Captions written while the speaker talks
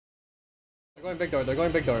They're going big door. They're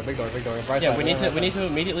going big door. Big door. Big door. Right yeah, side, we need to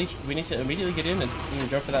immediately get in and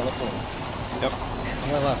go for that left one. Yep. I'm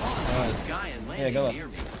going left. Yeah, go left.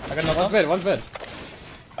 I got another. One's mid.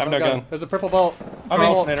 I have no gun. There's a purple bolt.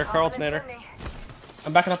 Carl alternator.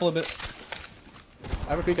 I'm backing up a little bit.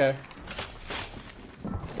 I have a PK.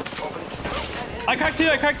 I cracked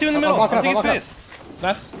two in the middle. I'm taking space.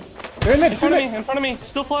 Nice. They're in mid. In front of me.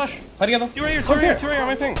 Still flush. Play together. Two right here on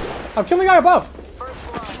my thing. I'm killing the guy above.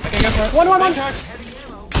 Okay, go for it. One. One shot.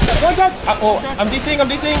 Oh, I'm DCing.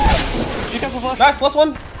 You got some flush. Nice, last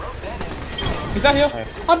one. He's out here. Nice.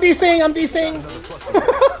 I'm DCing.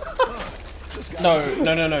 No.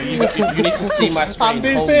 You need to see my screen. I'm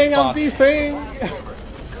DCing.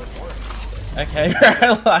 Okay,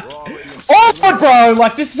 like, oh, bro,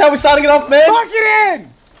 like this is how we're starting it off, man. Fuck it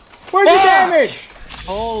in. Where's the damage?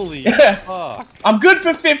 Holy fuck. I'm good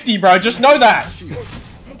for 50, bro. Just know that.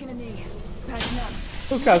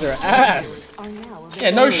 Those guys are ass. Yeah,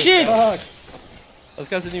 no shit. Fuck. Those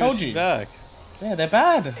guys didn't even shoot back. Yeah, they're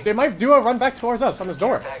bad. They might do a run back towards us on this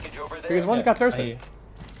door. Because one got thirsty.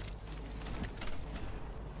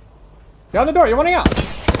 You're on the door. You're running out.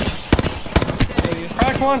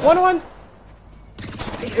 Crack one. 1-1.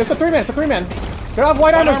 It's a 3-man. They have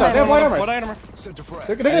white armor. They have white armor.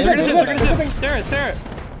 They're gonna zip. Stare it.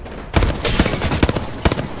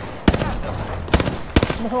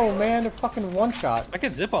 No, man, they're fucking one shot. I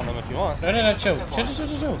could zip on them if you want. No, chill. Get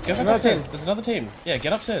back upstairs. There's another team. Yeah,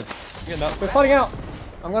 get upstairs. They're sliding out.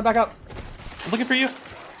 I'm going back up. I'm looking for you.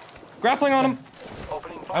 Grappling on him.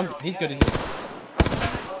 He's good.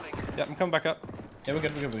 Yeah, I'm coming back up. Yeah, we're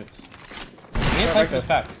good. We need to play first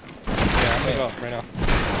pack. Yeah, I'm gonna go right now.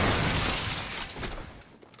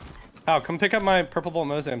 Al, come pick up my purple bolt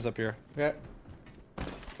Mosams up here. Yeah.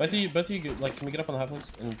 Both of you, like, can we get up on the high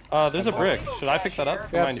place? There's a brick. Should I pick that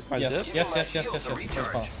up? Yes. My zip? Yes.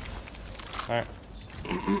 Alright.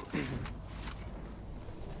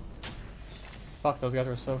 Fuck, those guys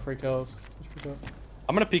are so free kills.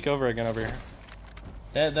 I'm gonna peek over again over here.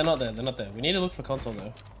 They're not there. We need to look for console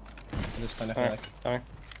though. At this point, I feel like. Alright.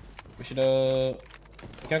 We should we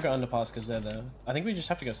can't go underpass because they're there. I think we just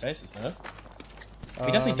have to go stasis, no?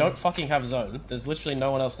 We definitely don't fucking have zone. There's literally no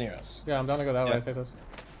one else near us. Yeah, I'm down to go that way. Take this.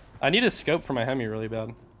 I need a scope for my Hemi really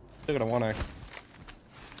bad. Still got a 1x.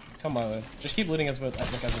 Come my way. Just keep looting as we're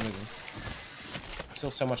moving.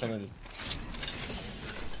 Still so much unlooted.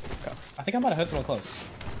 Okay. I think I might have heard someone close.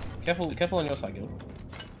 Careful on your side, Gil.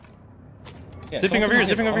 Yeah, zipping over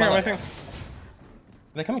here, on my thing. Are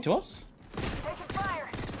they coming to us? I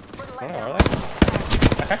don't know, are they?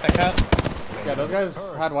 I cracked that cat. Yeah, those guys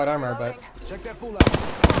had white armor, but...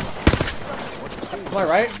 Am I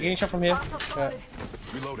right? Getting shot from here. Yeah.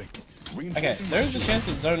 Okay, there is a chance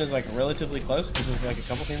that zone is like relatively close because there's like a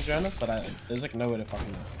couple teams around us, but there's like nowhere to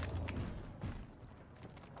fucking go.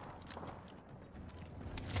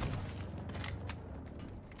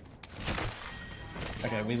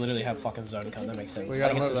 Okay, we literally have fucking zone come. That makes sense. We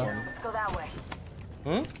gotta move this though. one. Go that way.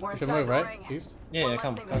 Hmm? We should move, right? East? Yeah,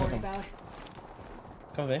 come. Come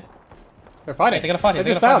here. They're fighting. They're gonna fight. They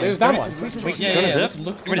just down one. Yeah.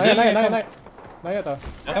 Look. Not yet though.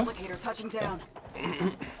 Replicator touching down.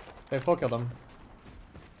 They full killed them.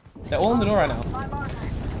 They're all in the door right now.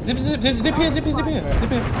 Zip here.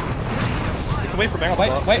 Wait for bang up. Wait.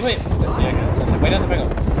 Yeah, okay. So wait down the bang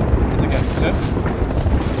up. It's okay. Good.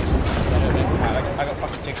 I got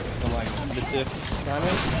fucking ticked because I'm like, It's it.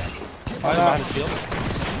 Behind the field.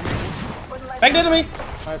 Bang dead to me.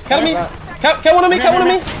 Nice. Cut me. Cut one on me. Path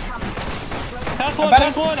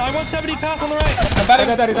one. I want 70 path on the right. I'm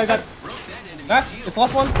batting. He's dead. Nice. It's the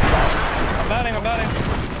last one. I'm batting.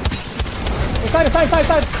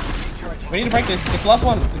 Inside. We need to break this. It's the last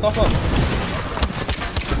one.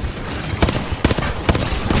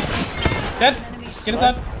 Dead. Get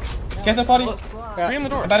inside. Get the party. Free him the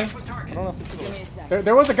door. I'm batting. I don't know if it's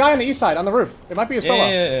There was a guy on the east side on the roof. It might be a solo.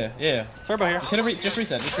 Yeah. Turbo here. Just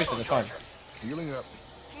reset. It's fine. Healing up.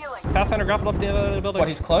 Pathfinder grappled up the other building. What?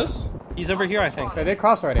 He's close. He's over here, I think. Okay, they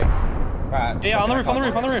crossed already. Right. Yeah, on the roof.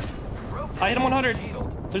 I hit him 100.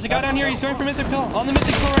 There's a guy down here. He's going for Mythic Pill. On the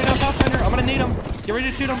Mythic Pill right now, Pathfinder. I'm gonna nade him. Get ready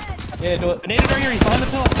to shoot him. Yeah, do it. I naded right here. He's behind the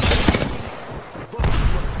pill.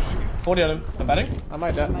 40 on him. I'm batting. I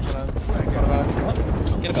might die.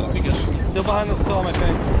 Get a better. Be good. He's still behind this pill on my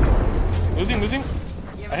thing. Moving.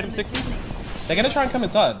 I hit him 60. They're gonna try and come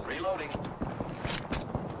inside.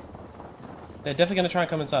 They're definitely gonna try and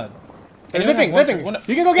come inside. They're zipping.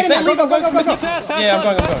 You can go get in there. Go. Yeah, I'm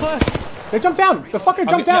going. They jumped down. The fucker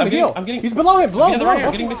jumped down. He's below him. Below.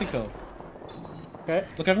 I'm getting Mythic Pill. Okay.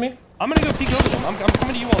 Look over me. I'm gonna go peek over them. I'm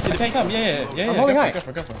coming to you all. Okay, come. Yeah. I'm holding high. Go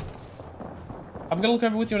for it. I'm gonna look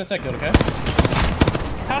over with you in a sec, okay?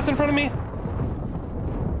 Path in front of me.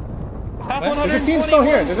 Path 100. There's a team still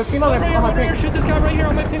here. There's a team on my ping. Shoot this guy right here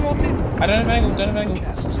on my ping wall team. I don't have angle. Don't have angle.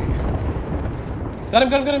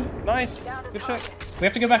 Got him. Nice. Good check. We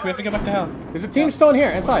have to go back. To hell. There's a team still in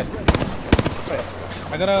here, inside. Wait.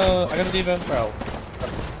 I got a Diva. Bro.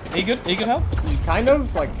 Are you good, Hal? Kind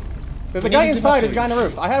of, like... There's a guy inside, there's a guy on the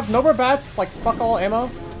roof. I have no more bats, like, fuck all ammo.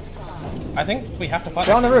 I think we have to fight.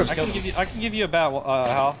 They're on the roof. I can give you a bat,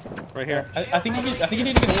 Hal. Right here. I think you need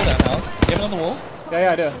to get a wall down, Hal. You have another wall?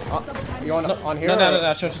 Yeah, I do. You want on here?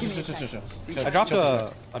 No. Show. I dropped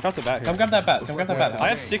the bat here. Come grab that bat. I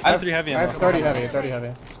have 63 heavy ammo. I have 30 heavy.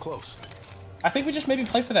 It's close. I think we just maybe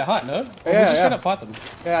play for that hut, no? Or Yeah, we just straight up fight them.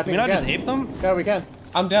 Yeah, I think Can we not just ape them? Yeah, we can.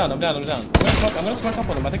 I'm down. I'm gonna smoke up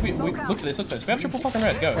on them. I think we look for this. We have triple fucking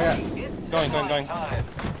red. Go. Yeah. Going.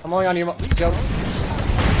 I'm only on you, Joe.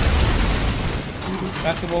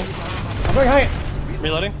 Basketball. I'm going height.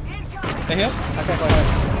 Reloading. Stay here. I can't go height.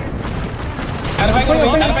 Out of angle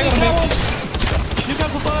on me.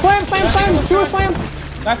 Newcastle flag. Slam! Two slam!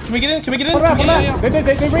 Nice. Can we get in? Put it back.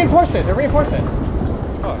 They reinforced it.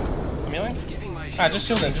 Oh, I'm healing. Alright, just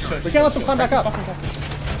chill then. We can't let them climb back up.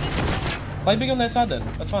 Play big on their side then.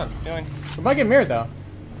 That's fine. Healing. We might get mirrored though.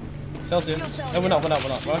 Cells here. No, we're not. We're not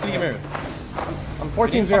gonna get mirrored. I'm We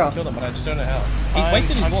need to 14-0. fucking kill them, but I just don't know how. He's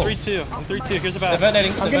wasted his wall. I'm 3-2. Here's the They're bat.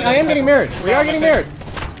 vetonating. I am getting mirrored. We are getting mirrored.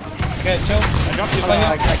 Okay, chill. I dropped you.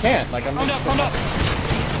 I can't. Like I'm. Calm down.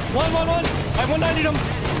 1. I 190'd him.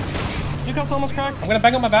 Newcastle almost cracked. I'm gonna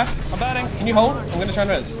bang on my back. I'm batting. Can you hold? I'm gonna try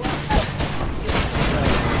and res. Oh,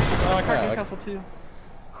 I cracked Newcastle too.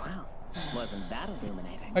 Well, wasn't that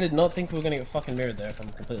illuminating? I did not think we were gonna get fucking mirrored there, if I'm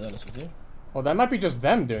completely honest with you. Well, that might be just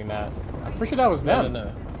them doing that. I'm pretty sure that was them.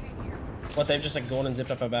 No. What, they've just like gone and zipped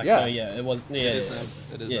up our back? Yeah. No, yeah, it was. Yeah, it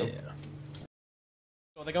is them.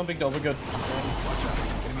 Oh, they're going big door. We're good.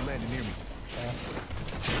 Enemy landing near me.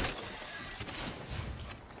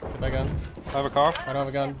 Get that gun. I have a car. I don't have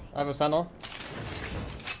a gun. I have a sentinel.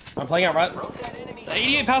 I'm playing out right.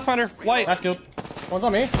 88 Pathfinder. White. That's good. One's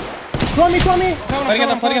on me. Two on me. Play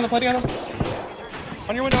together.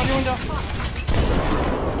 On your window.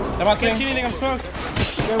 They're about Can't see anything. I'm smoked.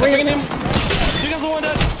 They're ringing him. Newcastle one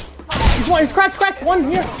dead. He's cracked. One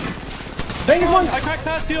here. Bang is one. I cracked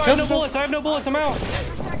that too. I have no bullets. I'm out.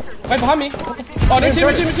 Right behind me. Oh, no team.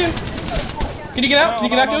 Can you get out?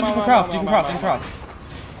 Good? You can craft.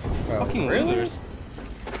 Fucking losers.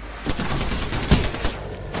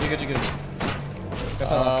 You're good.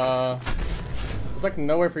 There's like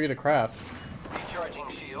nowhere for you to craft. Recharging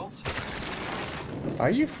shields.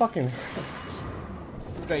 Are you fucking?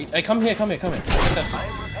 Great. Hey, come here. Where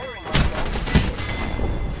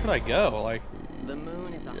should I go? Like, The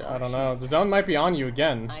moon is a I don't know. The zone might be on you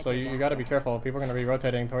again, so you gotta be careful. People are gonna be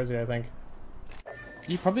rotating towards you, I think.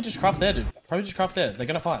 You probably just craft there, dude. They're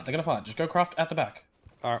gonna fight. Just go craft at the back.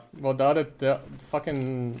 alright. Well, the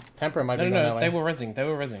fucking temper might be going that No. way. They were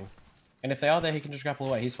rezzing. And if they are there, he can just grapple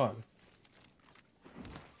away. He's fine.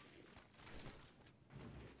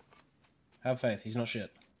 Have faith. He's not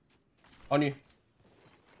shit. On you.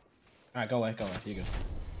 Alright, go away. You're good.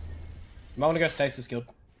 You might want to go stasis guild.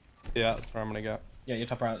 Yeah, that's where I'm gonna go. Yeah, you're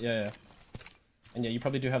top right. Yeah. And yeah, you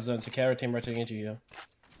probably do have zones. So Kara team rotating into you.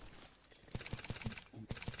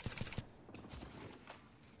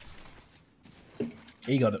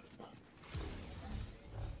 You got it.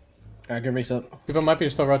 Alright, good reset. People might be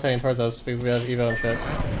still rotating towards us because we have Evo and shit.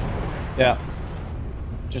 Yeah.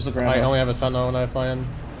 Just look around. I only have a sentinel when I fly in.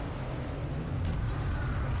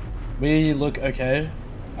 We look okay.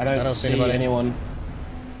 I don't see anybody. anyone.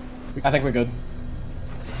 I think we're good.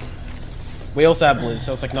 We also have blue,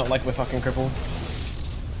 so it's like not like we're fucking crippled.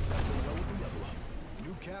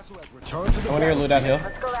 Newcastle has returned to the I want to go loot out here.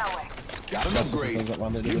 Got an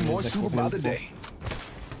upgrade. Need more super by the day.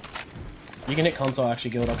 You can hit console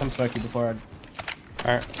actually, guild. I'll come smoke you before I.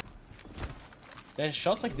 Alright. There's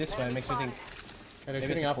shots like this way. It makes me think. Hey, they're Maybe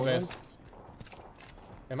shooting it's a off full base. zone?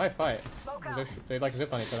 They might fight. They like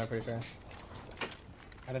zip on each other, I'm pretty sure.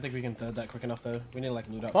 I don't think we can third that quick enough though. We need to like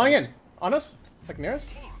loot up. Flying first. in! On us? Like near us?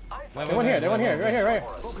 Wait, They one here, wait, they one here, right here, right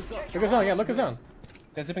here. Look at the zone, yeah, look at the zone.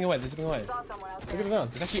 They're zipping away. Look at the zone.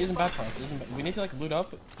 This actually isn't bad for us. We need to like loot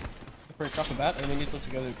up for a craft a bat, and we need to look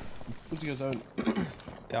together. Look to go zone.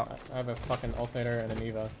 Yeah. I have a fucking alternator and an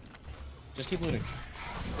Evo. Just keep looting.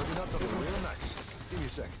 Looking up something real nice. Give me a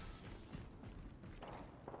second.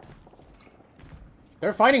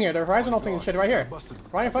 They're fighting here, they're horizon ulting and shit right here.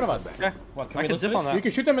 Right in front of us. Yeah. What? Can I we can look zip for on this? that. You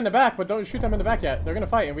can shoot them in the back, but don't shoot them in the back yet. They're gonna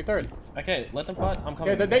fight and we third. Okay, let them fight. I'm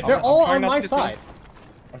coming. Yeah, they're all on my side.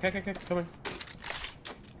 Okay, coming.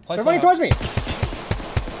 They're running towards me.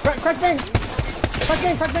 Crack bang.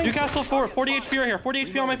 Crack bang. Newcastle 40 HP right here. 40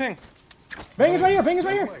 HP on my ping. Bang is right here. Bang is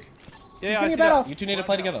right here. Yeah, I see that that. off. You two need to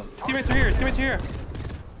play together. Teammates are here. Teammates are here.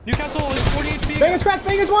 Newcastle is 40 HP. Bang is cracked.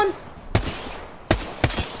 Bang is one.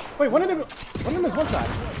 Wait, one of them is one shot.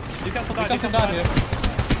 Newcastle died. Newcastle died here.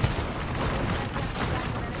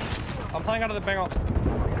 I'm playing out of the bang off.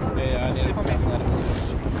 Yeah, I need to crack that.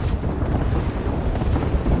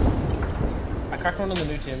 I cracked one on the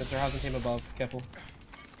new team. It's their housing team above. Careful.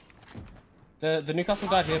 The Newcastle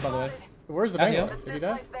died here, by the way. Where's the Down bang? here. Did he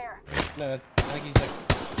die? No, I think he's like.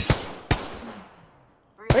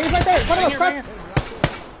 Bang is right there. In front of us. Crack.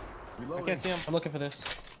 I can't see him. I'm looking for this.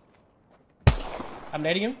 I'm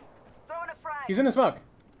nading him. He's in the smoke.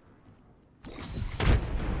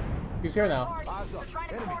 He's here now.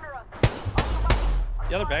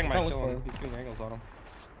 The other bang might Trying to kill look him. for He's getting angles on him.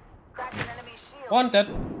 One dead.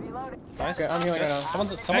 Nice. Okay, I'm healing right now.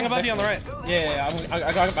 Someone's Bang above next you on the to right. me. Yeah,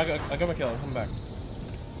 I got my kill. I'm coming back.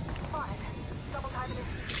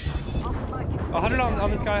 100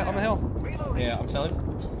 on this guy on the hill. Yeah, I'm selling.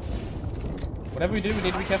 Whatever we do, we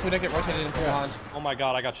need to be careful we don't get rotated in from behind. Oh my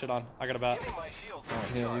god, I got shit on. I got a bat. Oh,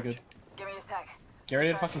 yeah, you're good. Give me a sec. Get ready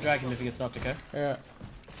to fucking drag him if he gets knocked, okay? Yeah.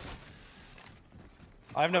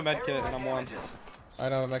 I have no med kit and I'm one. I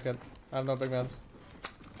don't make it. I have no big mans.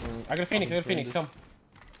 I got a Phoenix, come.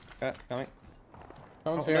 Okay, coming.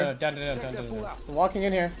 Someone's No, here. down. Walking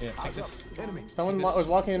in here. Yeah, take this. Someone was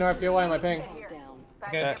walking in our POI on my ping.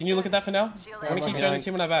 Okay, can you look at that for now? I want to keep showing this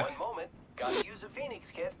team when I'm back. Gotta use a Phoenix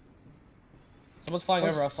kit. Someone's flying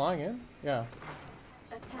over us. Flying in? Yeah.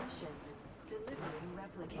 Attention, delivering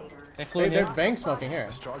replicator. They flew in They're here. bang smoking here.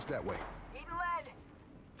 Let's charge that way. Eating lead.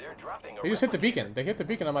 They're dropping a They just hit the beacon. They hit the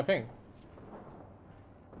beacon on my ping.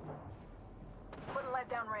 Putting lead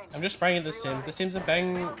down range. I'm just spraying at this team. This team's a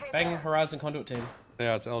bang Horizon conduit team.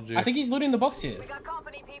 Yeah, it's LG. I think he's looting the box here. We got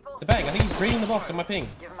company, people. The bang. I think he's greening the box on my ping.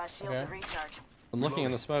 Give my shield Okay. a recharge. I'm looking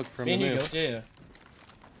in the smoke for Me him and to you move. go. Yeah.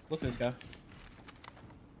 Look at this guy.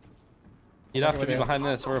 You'd have to be Okay. behind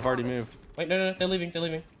this or have already moved. Wait, no, they're leaving.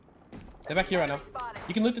 They're back here right now.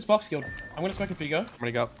 You can loot this box, Guild. I'm gonna smoke it for you, go. I'm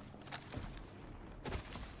gonna go.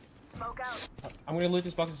 Smoke out. I'm gonna loot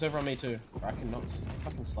this box. It's over on me too. Or I cannot.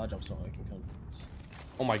 Fucking slide jump's not working. Come.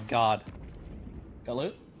 Oh my god. Got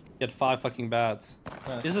loot? He had 5 fucking bats.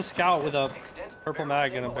 Nice. There's a scout with a purple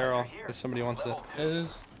mag and a barrel if somebody wants it. Does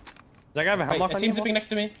There's. that guy have a Wait, hemlock a on team you? zipping next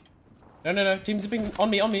to me. No. Team zipping on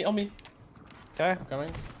me. Okay, Coming.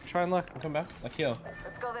 try and look. I'm coming back. Like here.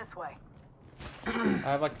 Let's go this way. I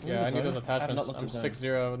have like, yeah, I need those I have attachments. not looked I'm at zone.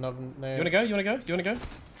 6-0, no names. You wanna go? You wanna go?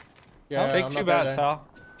 Yeah, Take I'm 2 not bats, there. Hal.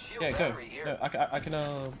 Yeah, go.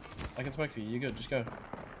 No, I can smoke for you. You're good. Just go.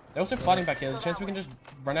 They're also fighting back here. There's a chance we can just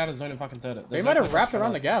run out of zone and fucking third it. They There's might no have point wrapped just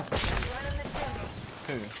around the gas.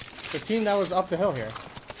 Who? The team that was up the hill here.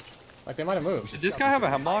 Like, they might have moved. Does this guy have a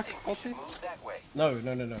hemlock? Ulti? Move that way. No.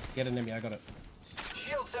 Get an enemy. I got it.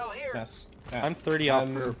 Shield cell here. Nice. Yeah. I'm 30 off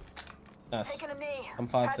Um, for... Nice. Taking a knee. I'm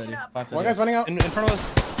 530. Patching up. 530. One guy's running out. In front of us.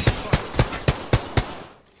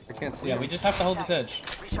 I can't see Yeah, him. we just have to hold this edge.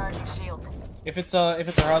 Recharging shields. If it's a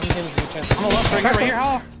Horizon team, there's a good chance. On the left, right here,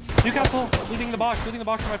 Hal. Newcastle, leading the box on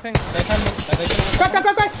my ping. Crack!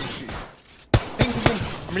 Ping.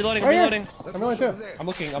 I'm reloading, Right here. reloading. I'm really too. I'm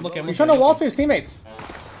looking. He's trying to wall to his teammates.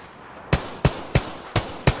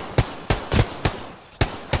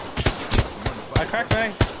 I cracked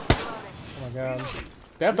bang. Oh my god.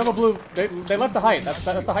 They have double blue. They left the height. That's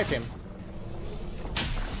the height team.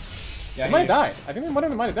 Yeah, They might have died. I think one of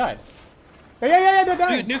them might have died. Yeah, they're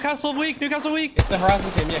dying. Dude, Newcastle weak. It's the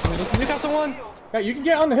Horizon team. Yeah, can we look? Newcastle won. Yeah, you can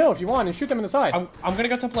get on the hill if you want and shoot them in the side. I'm gonna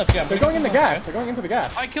go top left. Yeah, They're going in the gas. They're going into the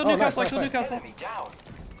gas. I killed Oh, Newcastle, nice. Newcastle. Enemy down.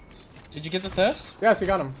 Did you get the thirst? Yes, you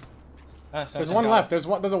got him. Nice. There's one left. There's a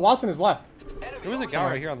Watson is left. There was a guy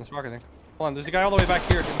right here on this rock, I think. Hold on, there's a guy all the way back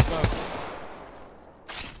here in the smoke.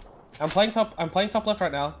 I'm playing top left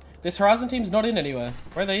right now. This Horizon team's not in anywhere.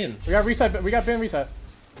 Where are they in? We got reset. We got bin reset.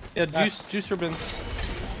 Yeah, Nice. juice for bins.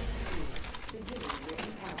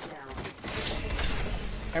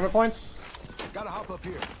 Hammer points. Gotta hop up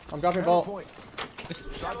here. I'm dropping Hammer bolt. point.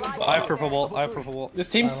 I have purple bolt. This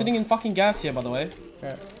team's sitting in fucking gas here, by the way.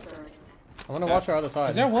 Yeah. I'm gonna watch our other side.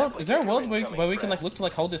 Is there a world where we can like look to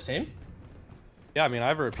like hold this team? Yeah, I mean, I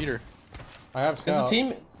have a repeater. I have scout.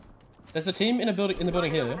 There's a team in the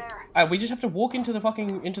building here. We just have to walk into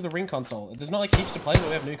the ring console. There's not like heaps to play, but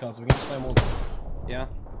we have Newcastle. We can just slam all. Yeah.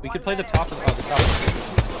 We could play the top of the top.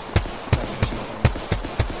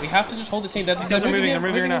 We have to just hold this team. These They're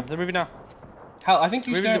moving now. They're moving now. Hal, I think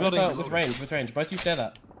you Moving stare the building. with range. Both you stare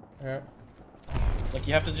that. Yeah. Like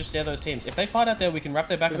you have to just stare those teams. If they fight out there, we can wrap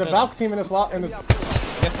their back. There's a and third them. Valk team in this lot. In this.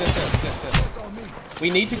 Yes. We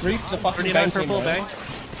need to grief the fucking 39 bang team, purple bro. bang.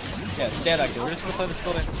 Yeah, stare that kill. We're just gonna play this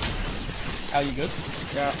building. How you good?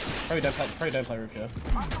 Yeah. Probably don't play roof here.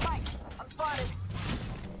 On the right. I'm spotted.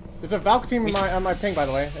 There's a Valk team on my ping, by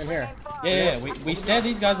the way, in here. Yeah. We stare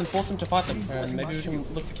these guys and force them to fight them, and maybe we can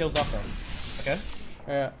look for kills after them. Okay.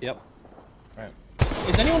 Yeah. Yep. Right.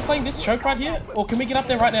 Is anyone playing this choke right here, or can we get up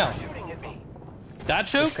there right now? That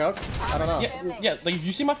choke? Choke? I don't know. Yeah. Like,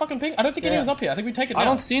 you see my fucking ping? I don't think anyone's up here. I think we take it now. I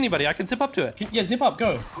don't see anybody. I can zip up to it. Yeah, zip up.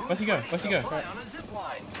 Go. Where'd you go?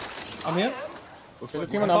 I'm here. There's a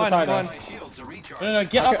team on the other side now. No.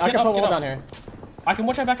 Get up. I Get can put up. wall Get down up. here. I can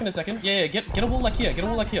watch our back in a second. Yeah. Get a wall like here. Get a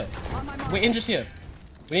wall like here. We're in just here.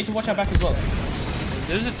 We need to watch our back as well.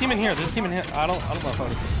 There's a team in here. There's a team in here. I don't know if I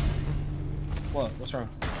would What? What's wrong?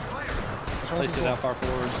 place it that far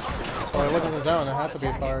forward. Oh, it wasn't the zone. It had to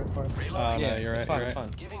be far. No, Yeah, you're right. it's fine.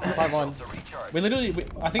 You're It's right. fine. 5-1. We literally.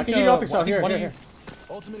 I think. I can use optic I cell. think Here, one here,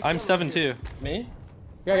 of here. I'm 7-2. Me?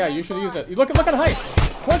 Yeah, you should use it. You look at height.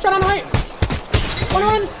 One shot on height.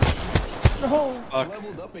 One. No. Fuck.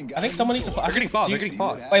 I think someone needs to. They're getting fought. They're getting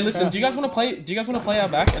fought. Wait, listen. Do you guys want to play? Do you guys want to play our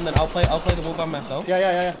back, and then I'll play the wall by myself?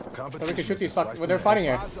 Yeah. So we can shoot these fuck. Well, they're fighting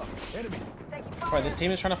here. Right, this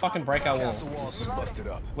team is trying to fucking break our wall.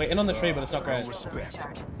 We're in on the tree, but it's not great.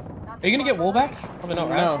 Are you gonna get wall back? Probably not,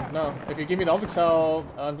 right? No. If you give me the ultic cell,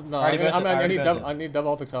 no. I need double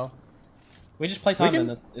ultic cell. We just play time,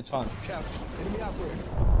 then it's fine.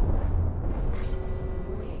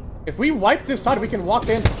 If we wipe this side, we can walk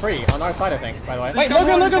in for free on our side, I think, by the way. Wait,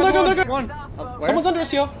 look! One. Where? Someone's under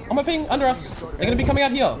us here. On my ping, under us. They're gonna be coming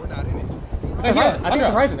out here. They're here, I think under it's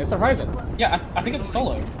us. Horizon. It's Horizon. Yeah, I think it's a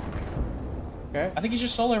solo. Okay. I think he's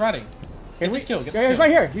just solo riding. Get this kill. Get this Yeah, he's kill.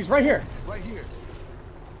 right here. He's right here.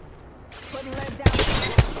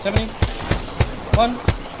 70.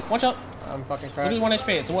 One shot. I'm fucking He cracked. loses 1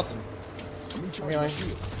 HP. It's a Watson. I'm healing.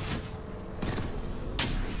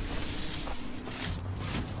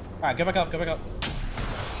 Alright, go back up.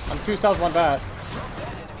 I'm 2 cells, 1 bat.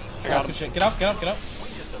 That's good shit. Get up.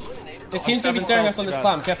 This team's gonna be staring us on this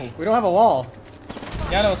climb. Careful. We don't have a wall.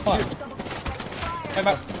 Yeah, no, it's fine. Go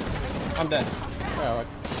back. I'm dead. Yeah, like,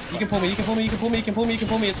 You can pull me.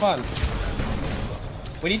 It's fine.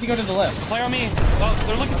 We need to go to the left. Player on me. Oh,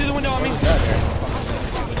 they're looking through the window on me. dead here.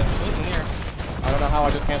 Listen here. I don't know how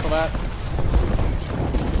I just canceled that.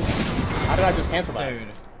 How did I just cancel that? Dude.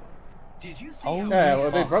 Oh, Yeah,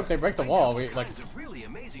 well they break the wall. We like really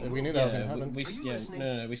amazing. we knew that was gonna happen.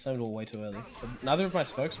 No, we slammed all way too early. But neither of my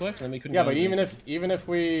spokes worked, and then we couldn't. Yeah, go but underneath. even if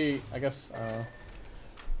we, I guess,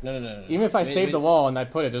 No. even if I We- save we- the wall and I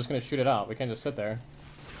put it, they're just gonna shoot it out. We can't just sit there.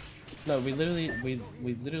 No, we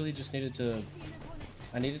literally just needed to.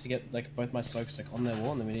 I needed to get like both my spokes like on their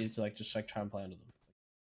wall, and then we needed to like just like try and play under them.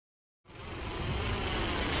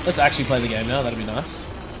 Let's actually play the game now. That'd be nice.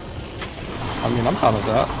 I mean, I'm fine with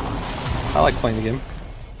that. I like playing the game.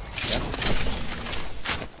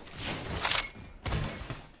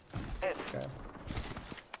 Okay.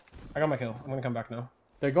 I got my kill. I'm gonna come back now.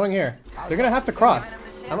 They're going here. They're gonna have to cross.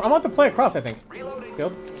 I'm about to play across, I think.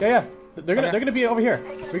 Field? Yeah. They're gonna be over here.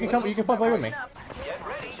 We can come. You can play with me.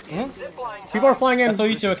 People are flying in. That's all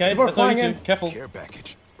you two, okay? People are That's all you flying two. in. Careful. Care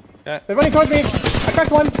package. They're running towards me. I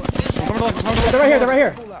cracked one. They're right here. They're right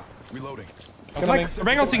here. Reloading. I'm coming. They're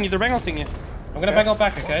bangling you. They're bangling you. I'm gonna bang out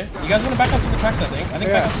back, okay? You guys wanna back up to the tracks, I think. I think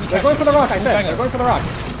back up to the Yeah. tracks. They're going for the rock. I said. Bang They're up. going for the rock.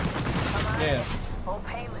 Yeah.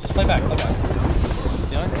 Just play back.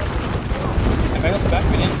 Yeah. And bang up the back.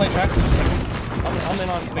 We need to play tracks in a second. I'm in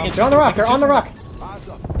on. We can They're on the rock. They're on the rock.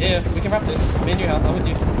 Yeah, we can wrap this. Me and you, Hal. I'm with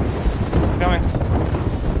you. Going.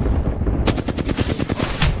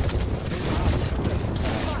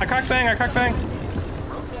 I cracked bang.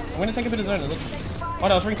 I'm gonna take a bit of zone. Oh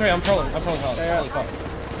no, it's ring 3. I'm trolling hard. Yeah. Holy fuck.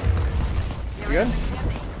 You good?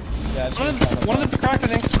 Yeah, just One of them's cracked, I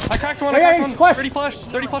think. I cracked one. Oh, I yeah, cracked he's one. flushed.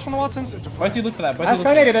 30 flush on the Watsons. both you look for that. Both I you look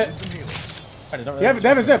for skynated that. it. Alright, don't They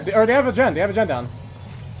have a zip, or they have a gen. They have a gen down.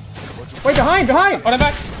 Wait, behind. Oh, they're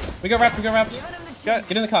back. We got wrapped.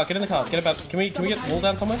 Get in the car. Get about. Can we get wall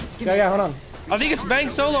down somewhere? Yeah. Hold on. I think it's Bang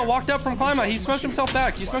Solo walked up from Clima. He smoked himself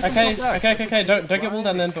back. Okay. Don't get wall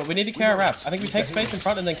down then. But we need to carry a wrap. I think we take space in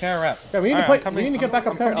front and then carry a wrap. Yeah, we need to Alright, play. We need to get back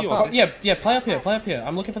up there. I'm Up top. Yeah. Play up here.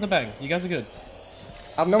 I'm looking for the bang. You guys are good.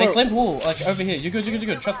 I'm They nowhere. slammed wall like over here. You're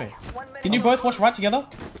good. Trust me. Can you both watch right together?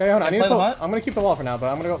 Okay, hold on. I need to play the pull. height? I'm gonna keep the wall for now, but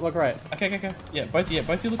I'm gonna go look right. Okay. Yeah, both you look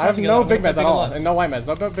I right have together. no I'm big gonna meds at go all, big and no white meds.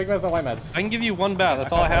 No big meds, no white meds. I can give you one bat.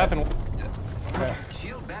 That's all I have. And Okay.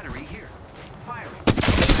 Shield battery here. Firing.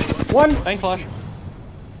 One. Bang flush.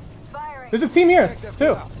 There's a team here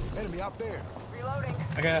too. Enemy out there.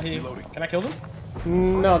 Okay, I hear you. Can I kill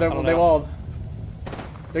them? No, they know. walled.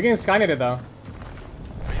 They're getting skynetted though.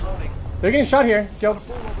 They're getting shot here. Yo.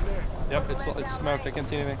 Yep, it's smoked. I can't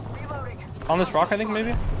see anything. On this rock, I think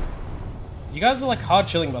maybe. You guys are like hard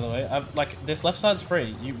chilling, by the way. Like this left side's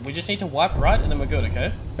free. We just need to wipe right, and then we're good. Okay.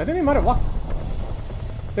 I think they might have walked.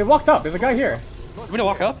 They walked up. There's a guy here. We need to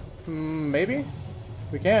walk up. Maybe.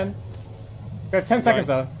 We can. We have 10 seconds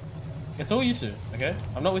though. It's all you two. Okay.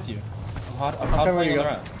 I'm not with you. I'm hard playing on the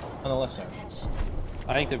right, on the left side.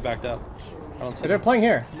 I think they've backed up. I don't see. They're playing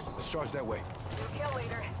here. Let's charge that way. Kill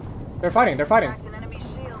leader. They're fighting. They're fighting. Cracked an enemy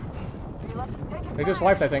shield. They just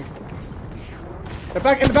wiped, I think. They're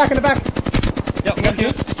back in the back. In the back. Yep, that's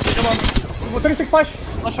good. Come on. 36 flash.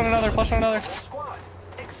 Flush on another. Flush on another.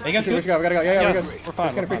 Hey, you guys We good? gotta go. Yeah, we're good. We're fine.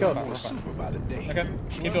 Just gonna free kills. We're super by the day. Okay.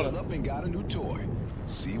 Keep doing it. Up and got a new toy.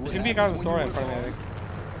 See what There's gonna be a guy with a sword in front of me, I think.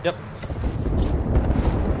 Yep.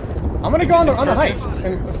 I'm gonna go on the height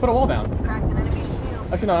and put a wall down. Cracked an enemy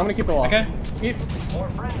shield. Actually, no, I'm gonna keep the wall. Okay.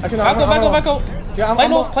 Actually, no, Back up. Yeah, Play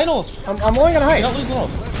north. Play north. I'm only gonna You're height. not losing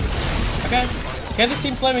north. Okay. Okay, this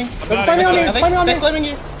team's slamming. They're slamming on me. They're slamming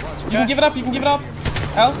you. You can give it up.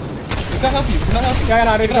 Hal? We can't help you. We can't help you. Yeah,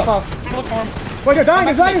 no, I need to jump off. Look for him. Wait, they're dying.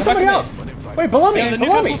 They're dying. Come back Somebody to me. else. Wait, below me. Yeah, the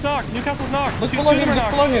Below me. Newcastle's knocked. Newcastle's knocked. Look Two- below two him. are Look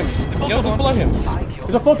knocked. below him. Yo, look below him.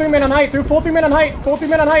 There's a full 3 man on height. Through full 3 man on height. Full 3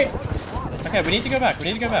 man on height. Okay, we need to go back.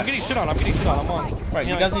 I'm getting shit on. I'm on. Right,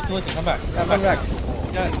 you guys need to listen. Come back. I'm coming back.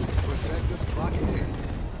 Yeah.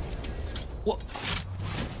 What?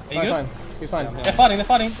 Are you Fine, good? fine. He's fine. They're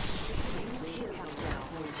fighting.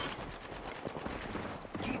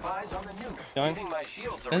 Keep eyes on the nuke. Going. Getting my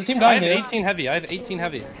shields There's a team I dying have here. 18 heavy. I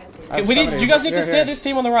have We need. 70. You guys need to Here, stare here. this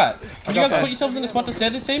team on the right. Can you got guys that. put yourselves in a spot to stare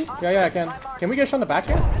this team? Yeah, I can. Can we get shot in the back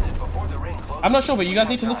here? before the ring closes. I'm not sure, but you guys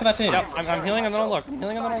need to look for that team. Yep. I'm healing and then I'll look.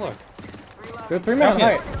 There's 3 men on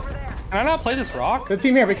Okay. height. Can I not play this rock? There's a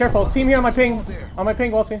team here. Be careful. Team here on my ping. On my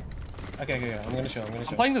ping, Walsy. Okay. I'm gonna show. I'm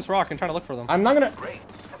playing this rock and trying to look for them. I'm not gonna.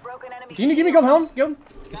 A broken enemy Can you give me gold helm? Guild?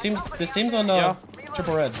 This team's on Yeah.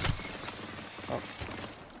 triple red.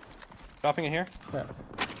 Dropping it here. Yeah.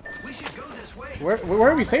 We should go this way.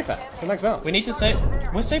 Where are we safe at? The next zone. We need to save.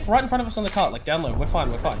 We're safe right in front of us on the cart, like down low. We're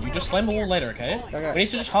fine. You just slam the wall later, okay? Okay. We need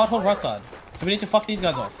to just hard hold right side. So we need to fuck these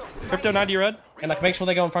guys off Crypto 90 red. and like make sure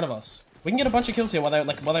they go in front of us. We can get a bunch of kills here while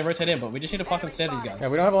they rotate in, but we just need to fucking stare these guys. Yeah,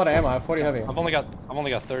 we don't have a lot of ammo. I have 40 heavy. I've only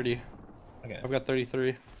got 30. Okay. I've got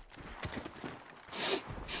 33.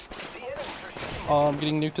 Oh, I'm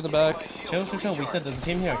getting nuked to the back. Chill. We said there's a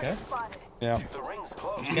team here, okay? Yeah. The ring's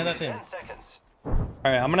closed. Get that team. 10 seconds. All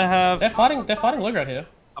right. I'm gonna have They're fighting low ground here.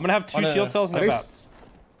 2 on a- shield cells and Are no these- bats.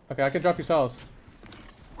 Okay, I can drop you cells.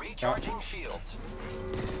 Recharging shields.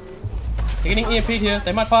 They're getting EMP'd here.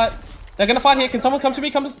 They might fight. They're gonna fight here. Can someone come to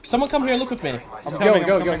me? Someone come here and look with me. I'm Go.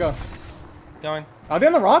 coming. Going. Are they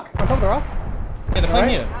on the rock? On top of the rock? Yeah, they're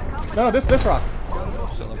playing Right. here. No, this rock.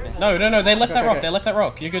 No. They left that Okay, rock. okay. They left that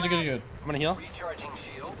rock. You're good. I'm gonna heal. Recharging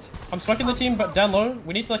shields. I'm smoking the team, but down low.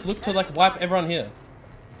 We need to like look to like wipe everyone here.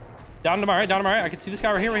 Down to my right. I can see this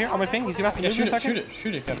guy right here on my ping. He's gonna have to Yeah, move in a shoot second. it if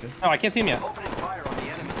you have to. Oh, I can't see him yet. Opening fire on the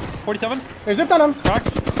enemy. 47. They zipped on him. Cracked.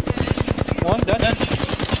 One dead.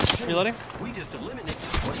 Reloading. We just eliminated.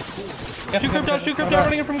 Shoot crypto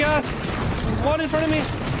running in from gas. One in front of me.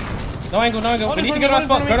 No angle. We need to go to our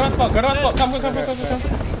spot. Go to our spot. Come.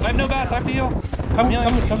 I have no bats. I have to heal. Come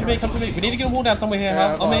to me. We need to get a wall down somewhere here.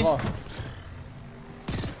 Yeah, On me. ball.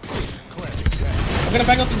 I'm gonna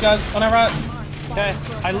bang up these guys on our right. Okay.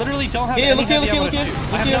 I literally don't have Here, any look here. heavy ammo to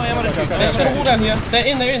shoot. I have no ammo to shoot. Let's get a wall down here. They're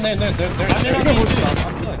in. They're I'm not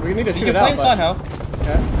healing. We need to You shoot can it play out. inside, But... Hal.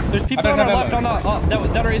 Okay. There's people I on don't our have left ammo.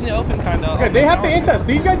 that are in the open kind of. Okay, they have to int us.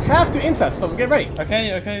 These guys have to int us, so get ready. Okay.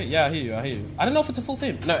 Yeah, I hear you. I don't know if it's a full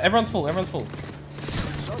team. No, everyone's full.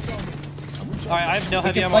 Alright, I have no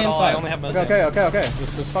heavy can ammo play at all. I inside. only have most. Okay.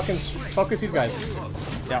 Just fucking focus these guys.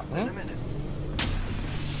 Yeah.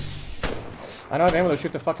 I don't have ammo to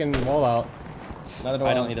shoot the fucking wall out. Neither do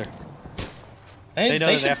I don't either. They know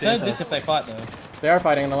they should have to third int this us. if they fight though. They are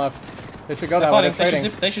fighting on the left. They should go They're that way. fighting. They're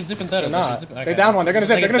trading. They should zip in third. They're They not. should zip- They okay. down one. They're gonna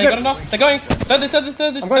zip. They're gonna They got zip. enough. They're going. Third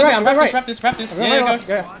this. I'm going right. I'm going right. Wrap this. I'm going Yeah, right.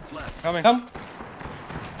 go. Yeah. Coming. Come.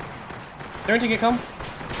 They're in to get come.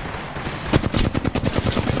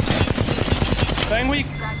 Staying weak.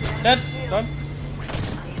 Dead. Done.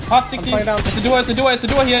 Part 60. playing down. It's a duo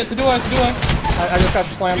here. It's a duo. I just got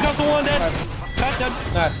slammed. You got the one dead. That's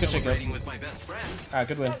dead. Nice, good shit, good. Trading with my best friends. Alright,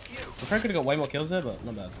 good win. We probably could have got way more kills there, but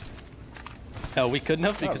not bad. No, we couldn't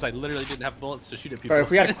have because I literally didn't have bullets to shoot at people. Bro, if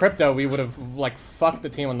we had crypto, we would have like fucked the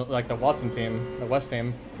team on like the Watson team, the West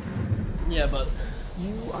team. Yeah, but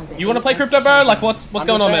you want to play crypto, bro? Like, what's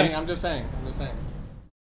going on, man? I'm just saying.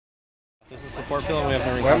 This is support pill and we have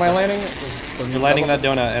no Where am I landing? You're landing that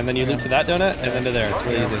donut and then you loop to that donut and then to there. It's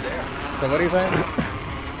really easy. So what are you saying?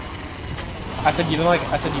 I said you don't like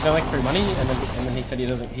free money, and then he said he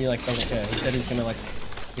doesn't care. He said he's gonna like,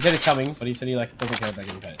 he said he's coming, but he said he like doesn't care about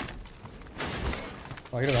getting paid.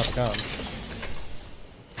 Well, he doesn't have to come.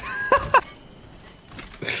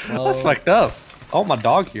 Well, That's fucked up. Oh, my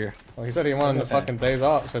dog here. Well, he said he wanted the fucking days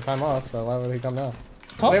off, so time off. So why would he come now?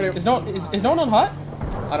 Top, is no one on hot?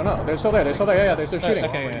 I don't know. They're still there. They're still there. Yeah, they're still shooting.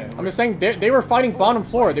 Okay, yeah. I'm just saying they were fighting bottom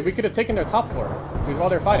floor. We could have taken their top floor while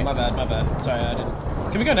they're fighting. My bad. Sorry, I didn't.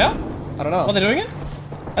 Can we go now? I don't know. Oh, they're doing it?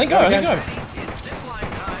 I think go.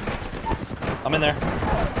 I'm in there.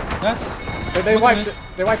 That's. They wiped.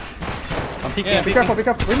 They wiped. I'm peeking. Yeah, Be careful. Be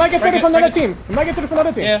careful. We might get through from another team. We might get through from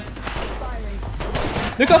another team. Yeah.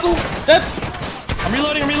 Newcastle, dead. I'm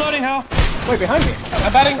reloading, Hal. Wait, behind me.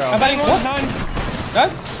 I'm batting. What? 9.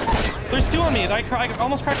 Guys? There's 2 on me. I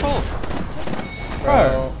almost cracked both.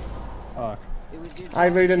 Bro. Fuck. I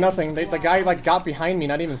really did nothing. The guy like got behind me,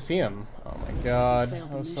 not even see him. Oh my god, that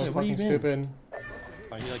was so Wait, what do you fucking mean? stupid.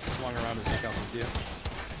 Oh, he like swung around his neck out with you.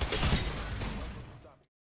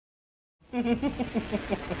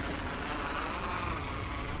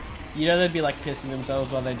 You know they'd be like pissing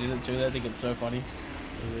themselves while they did it too. They think it's so funny.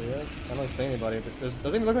 Yeah, I don't see anybody. Doesn't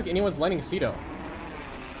even look like anyone's landing Cedo.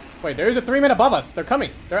 Wait, there's a 3-man above us. They're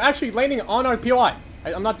coming. They're actually landing on our POI.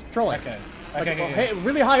 I'm not trolling. Okay. Like, Okay. hey,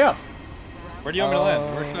 really high up. Where do you want me to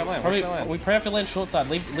land? Where should I land? Probably, we probably have to land short side.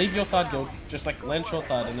 Leave your side, Gil. Just like land short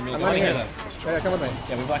side, and then we'll I'm go landing here. here. Yeah, come with me.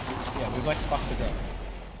 Yeah, we've like fucked the girl.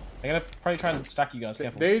 They're gonna probably try and stack you guys.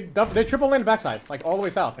 Careful. They triple land backside, like all the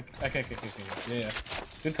way south. Okay. Yeah.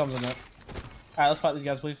 Good comms on that. Alright, let's fight these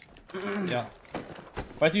guys, please. Yeah.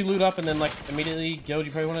 Both you loot up and then like immediately, Gil,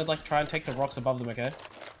 you probably want to like try and take the rocks above them, okay?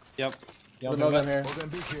 Yep. Yeah, I'll We'll do know that.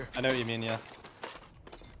 them here. I know what you mean, yeah.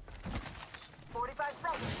 45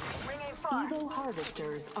 seconds. Ring ain't far. Evo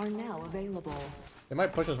harvesters are now available. They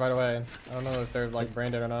might push us right away. I don't know if they're like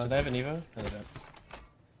branded or Do not. they have an Evo? No, they don't.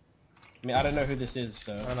 I mean, I don't know who this is,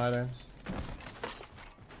 so. I don't either.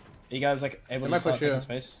 Are you guys like able They to might start push you. taking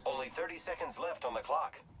space? Only 30 seconds left on the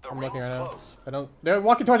clock. The I'm ring's looking right now. close. I don't. They're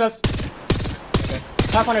walking towards us. Okay.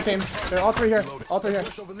 Tap on your team. They're all 3 here. All 3 here.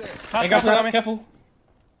 Hey, guys, careful.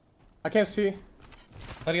 I can't see.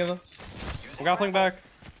 Play together. I'm grappling back.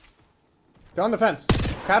 They're on the fence.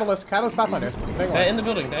 Catalyst Pathfinder. Big They're one. in the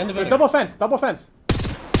building. They're in the building. Double fence.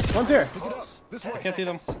 One's here. I can't see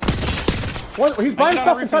them. One, he's by get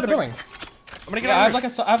out himself of inside the here. building. I'm gonna get Yeah, I out have of here.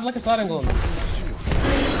 like a side angle on them.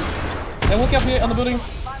 They're walking up here on the building.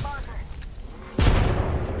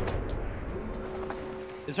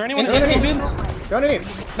 Is there anyone They're in underneath. here? They're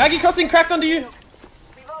underneath. Maggie crossing cracked under you.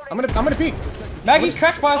 I'm gonna peek. Maggie's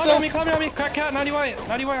cracked by Oh, no, herself. on me. Crack cat, 90 white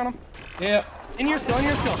on him. Yeah. In here still.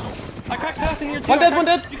 I cracked path in here too. One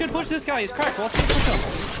dead. You can push this guy, he's cracked. Let's push him.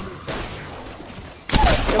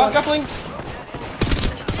 Grappling.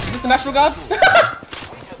 Is this the National Guard?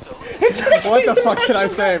 What the fuck did I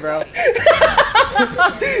say, bro?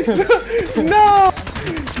 No.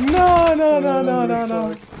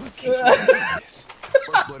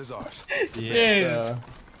 First blood is ours. Yeah.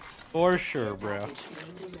 For sure, bro. Care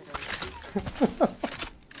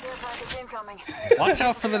package incoming. Watch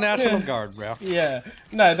out for the National Guard, bro. Yeah.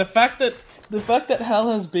 No, the fact that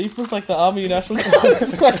Hal has beef with like the Army National Guard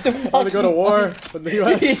is like the Want to go to war with the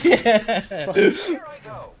US? Yeah. Here I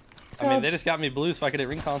go. I mean, they just got me blue so I could hit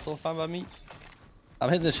ring console. Fine by me. I'm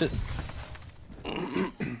hitting this shit.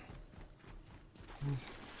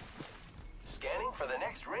 Scanning for the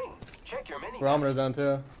next ring. Check your mini. Barometer's down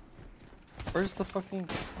too. Where's the fucking...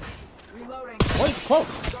 Reloading. One's close.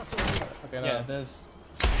 Okay, no. Yeah, there's.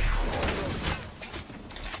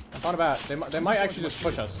 Not bad. They might actually just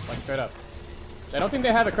push us, like straight up. I don't think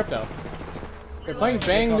they have a crypto. They're playing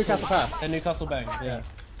Bang Newcastle Path. And Newcastle Bang, yeah.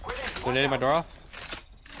 They're hitting my door off?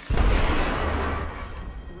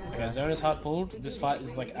 Okay, Zone is hard pulled. This fight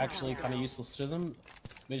is like actually kind of useless to them.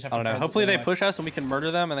 We just have I don't to know. pray that Hopefully they like- push us and we can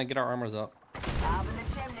murder them and then get our armors up. Up in the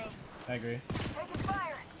chimney. I agree. Taking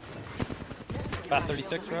fire. About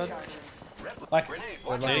 36, Red. Like, Grenade.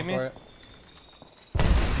 They're Watch looking Hitting me? for it.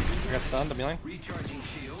 I got stunned, I'm healing. Recharging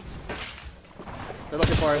shield. They're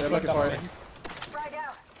looking for it. They're looking for it. Frag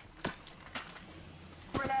out.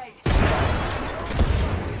 Grenade.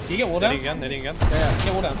 you get wall down? Hitting again. Yeah.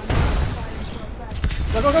 Get wall down.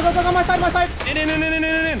 Go, my side. In.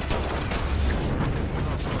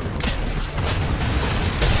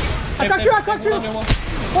 I got you. Watch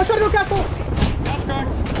out, Newcastle. That's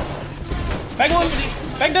cracked. Bang one!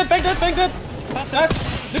 Bang dead!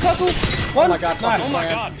 Nice! Newcastle! One! Oh my god, Nice. Oh my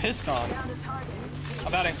man. god, pissed on.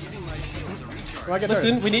 I'm batting. Do I get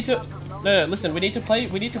Listen, third? we need to... No, listen, we need to play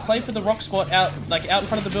for the rock spot out in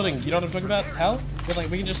front of the building. You know what I'm talking about, Hal?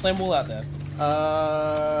 We can just slam wall out there.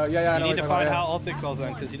 Yeah, I know You need to what find you're talking Hal Ultix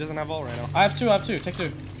then, because he doesn't have ult right now. I have two. Take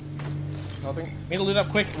two. Nothing. We need to loot up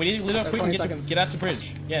quick. We need to loot up quick and 20 seconds. get out to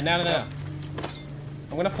bridge. Yeah, now.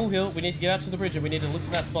 I'm gonna full heal. We need to get out to the bridge and we need to look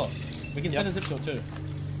for that spot. We can set a zip door too.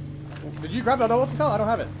 Did you grab that ultimate cell? I don't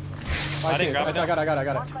have it. I didn't grab it. I got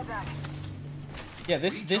it. Watch my back. Yeah,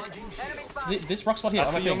 this rock spot here. That's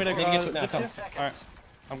I'm what you want me to get to it now. zip Come. to? Alright.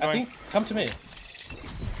 I'm I going. think. Come to me.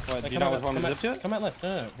 What, do you Come not out, want me to come zip to out, it? come out left.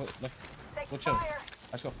 No. Left. Taking We'll chill. fire.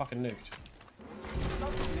 I just got fucking nuked.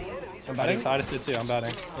 I'm I batting. just did too, I'm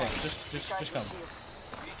batting. Yeah, just come.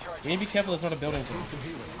 We need to be careful. There's not a building to.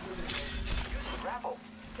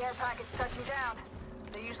 Care package touching down.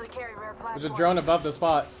 They usually carry rare platforms. There's a drone above the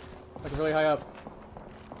spot, like really high up.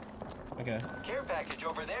 Okay. Care package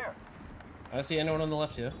over there. I don't see anyone on the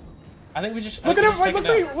left here. I think we just Look at him! him! Right,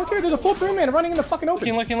 look here! There's a full 3-man running in the fucking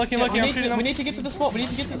open. Looking. We I'm shooting them. need to get to the spot. We need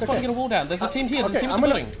to get to the spot and get a wall down. There's a team here. There's a Okay, team in the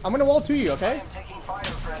building. I'm gonna wall to you, okay? I'm taking fire,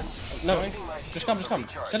 friends. No, just come.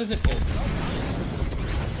 Set a zip here.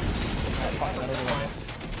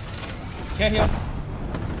 Yeah, here.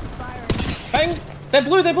 Bang! They're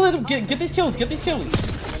blue. Get these kills.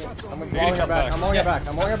 I'm walling her back. I'm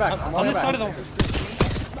walling her back. On this side of the...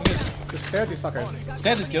 Just stare at these fuckers.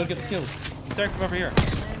 Stand this guild. Get the kills. Sorry, come over here.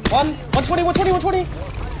 120.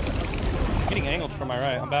 Getting angled from my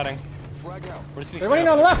right. I'm batting. We're just They're running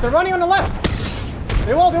on the left.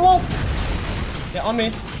 They walled. Yeah, on me.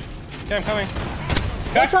 Okay, I'm coming.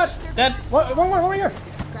 One shot. Dead. One more here.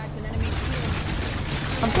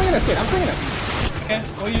 I'm swinging this kid. Okay,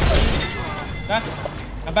 what are you? Nice.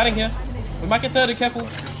 I'm batting here. We might get third. Careful.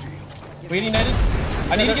 We getting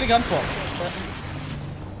naded. I need to get a gun spot.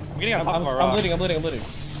 I'm getting on top of our rock. I'm looting.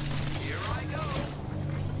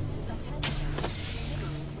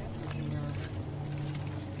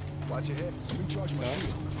 Watch your head. Recharge my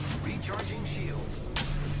shield. Recharging shield.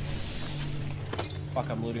 Fuck,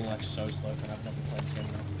 I'm looting like so slow and I've never played this game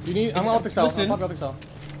now. You need. I'm out the cell. Listen. I'm out the cell.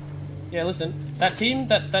 Yeah, listen. That team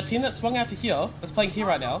that swung out to here, that's playing here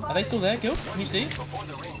right now. Are they still there, Guild? Can you see? Before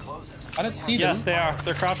the ring closes. I don't see them. Yes, they are.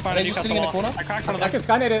 They're crouched behind Are a they new just sitting in a corner? I cracked one of I them. can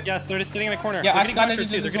skynet it. Yes, they're just sitting in a corner. Yeah, I They're skynet getting it pressured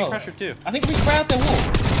too. as They're getting well. pressured too. I think we spray out their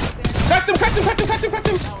wall. Cracked them!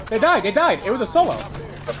 They died. It was a solo.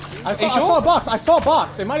 I saw a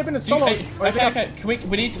box. It might have been a solo. Okay. We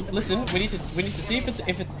need to listen. We need to see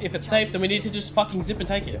if it's safe. Then we need to just fucking zip and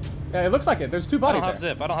take it. Yeah, it looks like it. There's two I bodies don't have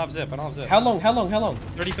there. zip. I don't have zip. How long? 35%.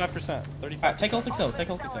 35%. Alright, take Ultic Cell.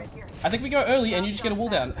 I think we go early and you just get a wall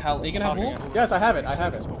down. Hal, are you gonna have wall? Yes, I have it.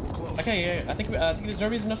 Okay, yeah. I think there's no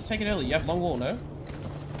reason not to take it early. You have long wall, no?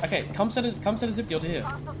 Okay, come set a zip deal to here.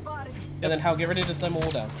 Hostile spotted. And then Hal, get ready to slam a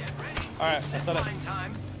wall down. Alright, I set it.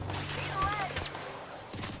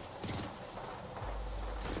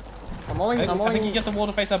 I'm I think you get the wall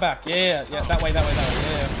to face our back. Yeah, that way.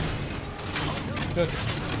 Yeah. Good.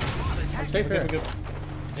 I'm safe here. We're good.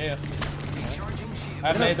 Yeah. I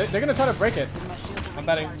have nades. They're gonna try to break it. I'm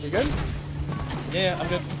batting. You good? Yeah, I'm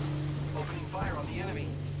good. Opening fire on the enemy.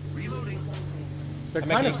 Reloading. They're I'm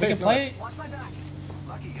kind of we safe. can play. Watch my back.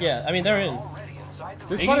 Yeah, I mean they're in. Already inside the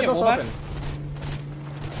This Are you spot gonna is get also wall back? open.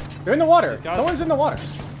 They're in the water. guys- Someone's in the water.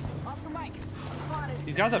 Oscar Mike. Spotted.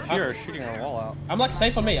 These guys up here are shooting our wall out. I'm like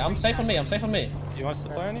safe on me. I'm safe on me. Do you want us to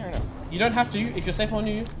play on you or no? You don't have to if you're safe on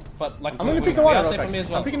you, but like I'm gonna peek the we water are real safe quick. on me as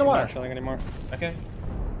well. I'm peeking the I'm water. not chilling anymore. Okay.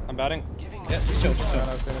 I'm batting. Yeah, just chill. I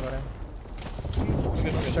don't see anybody.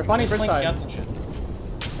 Good. They're finding Playing bridge side. scouts and shit.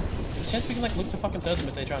 There's a chance we can like look to fucking third them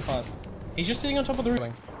if they try and fight. He's just sitting on top of the roof.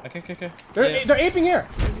 Okay. They're aping here.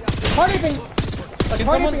 Hard aping. Can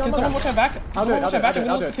someone watch our back? I'll do it. Watch our back. I'm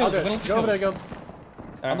gonna I'll do look it. for kills. I'm gonna look Go over there, for go. kills.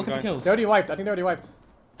 I'm looking for kills. They already wiped. I think they already wiped.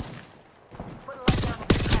 Put a light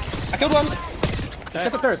down. I killed one.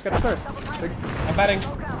 Get the thirst. I'm batting.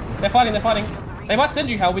 They're fighting. They might send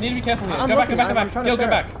you, Hal. We need to be careful here. I'm Go back. looking. I'm trying to Go share.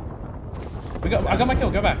 back. I got my kill.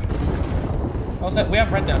 Go back. Also, we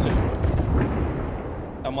have red now too.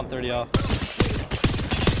 I'm 130 off.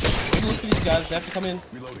 We can look for these guys. They have to come in.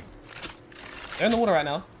 Reloading. They're in the water right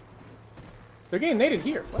now. They're getting naded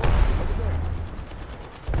here. What?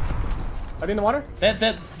 Are they in the water? They're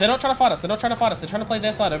not trying to fight us. They're trying to play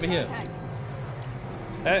their side over here.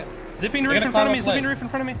 Hey, zipping roof gonna in front of climb me. up Zipping plate. roof in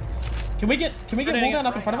front of me. Can we get wall down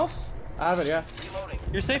up in front of us? I have it. Yeah.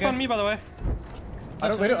 You're safe Okay. on me, by the way. I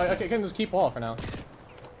can just keep wall for now.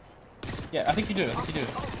 Yeah, I think you do.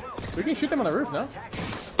 We can shoot them on the roof, no?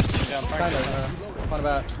 Yeah, I'm trying Kind to. of. What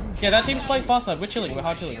about? Yeah, that team's playing far side. We're chilling. We're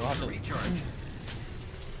hard chilling. How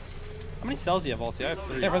many cells do you have, Ulti? I have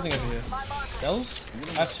 3. They're resing over here. Bells?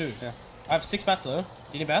 I have 2. Yeah. I have 6 bats though.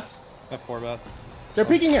 You need bats? I have 4 bats. They're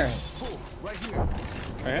peeking here. Right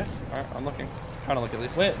here. Alright, I'm looking. Trying to look at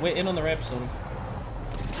least. We're in on the ramp sort of.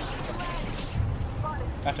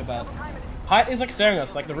 Back to bad. Height is like staring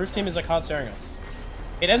us. Like the roof team is like hard staring us.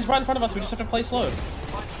 It ends right in front of us. We just have to play slow.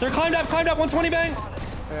 They're climbed up, 120 bang.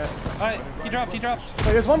 Yeah. Alright, he dropped.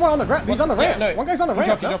 Hey, there's one more on the ramp. He's on the ramp. Yeah, no, one guy's on the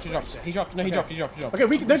ramp. He dropped. No, he dropped.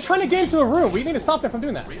 Okay, they're trying to get into a room. We need to stop them from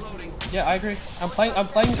doing that. Yeah, I agree. I'm playing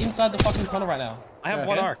inside the fucking tunnel right now. I have Yeah.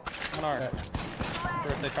 one arc. Or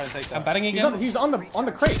if they try to take that. I'm batting again. He's on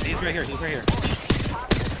the crate. He's right here.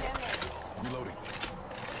 Reloading.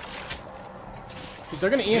 They're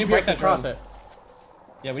gonna need to EMP break us that across drone. it.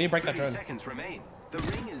 Yeah, we need to break that 30 drone. seconds remain. The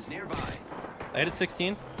ring is nearby. I hit it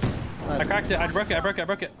 16. I Nice. cracked it. I broke it.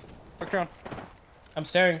 Broke drone. I'm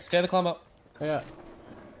staring. Stare the climb up. Yeah.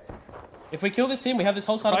 If we kill this team, we have this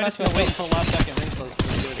whole side of I match. just gonna wait until the last second. Ring close. We're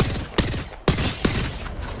gonna do it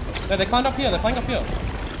again. No, they climbed up here. They're flying up here.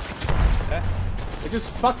 Okay. They just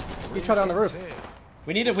fucked each other on the roof.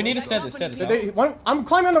 We need to stare this. I'm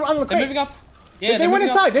climbing on the They're crate. moving up. Yeah, They went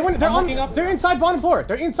inside. They're I'm walking up. They're inside bottom floor.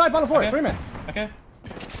 They're inside bottom floor. Okay. 3 men. Okay.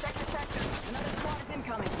 Check your sector. Another squad is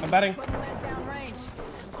incoming. I'm batting. Putting them down range.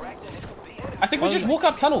 I think we just walk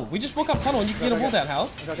up tunnel. We just walk up tunnel and you can get a wall down, Hal.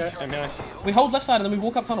 Okay. I'm gonna. We hold left side and then we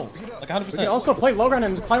walk up tunnel. Like 100%. We can also play low ground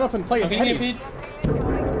and climb up and play I'm getting headies.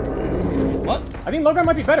 EMP'd. What? I think low ground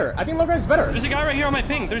might be better. I think low ground is better. There's a guy right here on my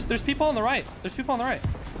ping. There's people on the right.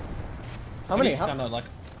 How many? I don't know, like.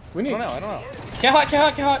 We need. I don't know. Get hot.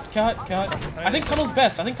 I think tunnel's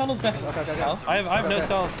best. Okay. Hal. I have no Okay.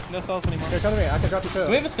 cells anymore. Here, come to me. I can drop you too. Do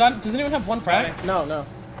we have a stun? Does anyone have one frag? No. No,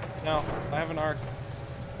 I have an arc.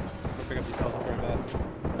 I'll pick up these cells. I'll bring it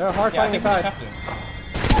back. They're hard Yeah, I fighting think we just inside.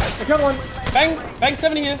 have to. I killed one. Bang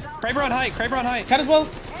 70 here. Kraber on height. Cat as well.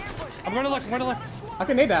 I'm going to look. I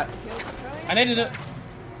can nade that. I needed it.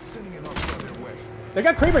 Sending an arc their way. They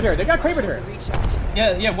got Kraber here.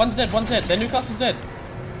 Yeah, one's dead. Their Newcastle's dead.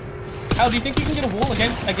 Hal, do you think you can get a wall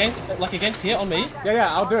against here on me? Yeah.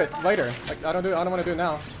 I'll do it later. Like I don't want to do it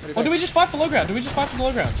now. What Or think? do we just fight for low ground?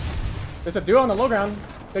 There's a duo on the low ground.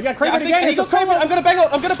 They got Yeah, Kraber again. he got Kraber. I'm gonna bangle.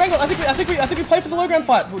 I think we play for the low ground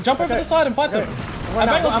fight. We'll jump over the side and fight them. I'm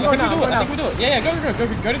going now. I think we do it. Yeah, go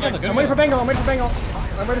together. I'm waiting for Bengal. I'm ready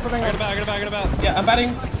for I got a bat. Yeah, I'm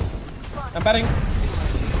batting.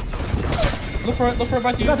 Look for it, both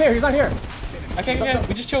He's you. not here. Okay.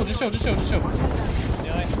 We just chill.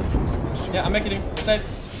 Yeah, Yeah, I'm making him. We're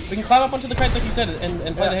safe. We can climb up onto the crates like you said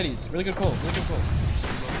and play the headies. Really good call.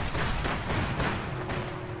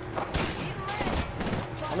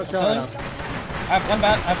 I'm not trailing now. I have one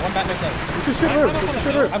bat, no sense. We should shoot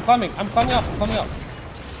roof. I'm climbing up. I'm gonna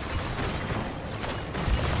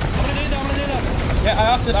need that. Yeah, I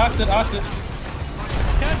arced it.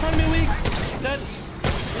 Cat in front of me, weak. Dead.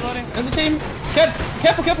 Reloading. There's a team. Get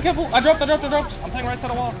careful. I dropped. I'm playing right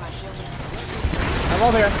side of wall. I'm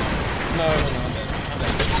all there. No, I'm dead.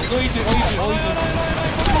 All you two.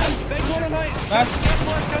 Big corner night. Nice.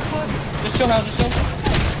 Catch blood. Just chill, Hal, just chill.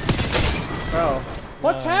 Bro,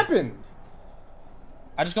 what's happened?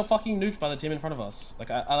 I just got fucking nuked by the team in front of us.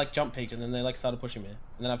 Like I like jump peeked and then they like started pushing me. And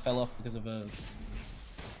then I fell off because of a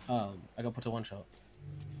I got put to one shot.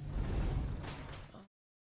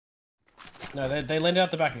 No, they landed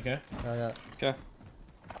out the back, okay? Oh yeah. Okay.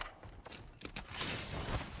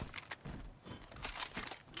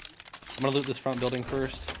 I'm gonna loot this front building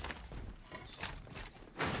first.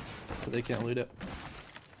 So they can't loot it.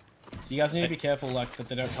 You guys need to be careful, like, that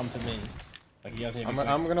they don't come to me. Like, you guys need to be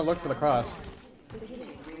careful. I'm gonna look for the cross.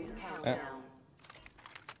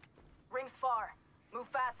 Ring's far. Move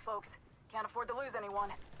fast, folks. Can't afford to lose anyone.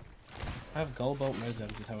 I have gold bolt, no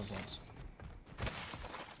Zebs with hammer bolts.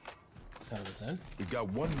 Kind of insane. We've got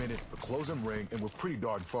 1 minute, a closing ring, and we're pretty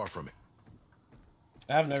darn far from it.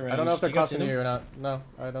 I have no range. I don't know if Do they're you guys see crossing them? you or not. No,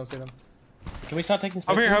 I don't see them. Can we start taking space?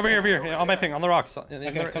 Over please? here. Yeah, on my ping, on the rocks.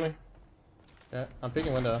 Okay, coming. Yeah, I'm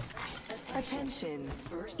peeking window. Attention.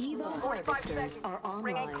 Eva 45 harvesters seconds. are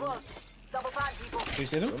Ring ain't online. close. Double time, people. Do you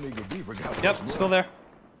see them? Amigo Beaver got Yep, one. still there.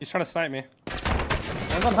 He's trying to snipe me.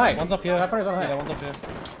 One's on height. One's up here. That partner's on height. Yeah, one's up here.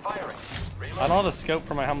 Firing. I don't have a scope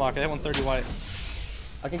for my hemlock. I hit 130 white.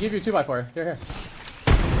 I can give you 2x4. Here.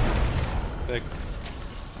 Big.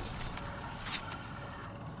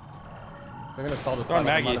 They're gonna stall this Throw in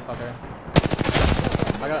like a Maggie. motherfucker.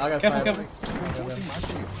 I got Careful. Forcing my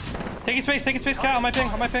shield. Take his space, cat, on my ping,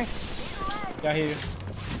 Yeah, I hear you.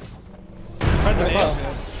 Right there.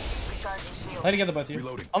 Recharging shield. Play together, both of you.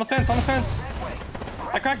 Reloading. On the fence.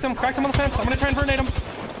 I cracked him on the fence. I'm gonna try and vernate him.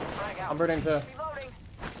 I'm burning too. Reloading.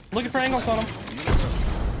 Looking for angles on him.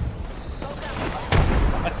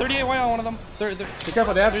 At 38 white on one of them. Be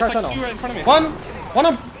careful, they have There's car like tunnel. two right in front of me. One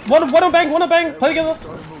on bang. Play together.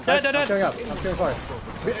 Dead. I'm showing up. I'm shooting forward.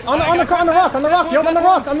 On the rock, yo, on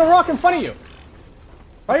the rock in front of you.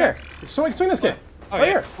 Right here. Swing this kid. Oh, Right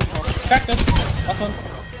yeah. here. Cracked him. Last one.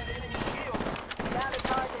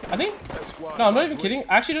 I think. No, I'm not even kidding.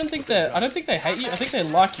 I actually don't think I don't think they hate you. I think they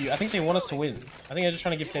like you. I think they want us to win. I think they're just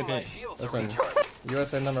trying to give KP. Listen,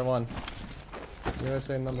 USA #1.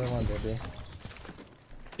 USA #1, baby.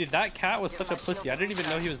 Dude, that cat was such a pussy. I didn't even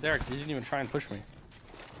know he was there because he didn't even try and push me.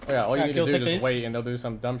 Oh yeah, all you Yeah, need Gil, to do take is just these. wait and they'll do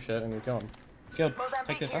some dumb shit and you kill them. Good.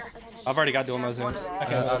 Take this. I've already got dual zooms.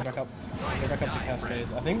 Okay, let's go back up. Go back up to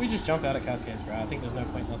Cascades. I think we just jump out at Cascades, bro. I think there's no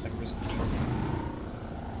point unless like risk.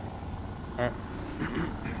 Alright.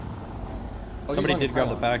 Oh, Somebody he's did grab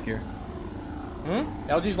the pylon. pack here. Hmm?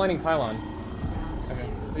 LG's landing pylon. Okay.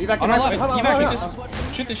 You back On our left. pylon, You pylon, back.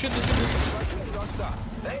 pylon. Shoot this. Shoot this. Shoot this.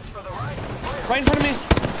 Right in front of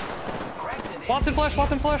me. Watson flash.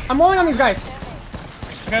 Watson flash. I'm rolling on these guys.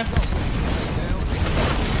 Okay.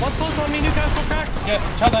 One's close on me. Newcastle cracked.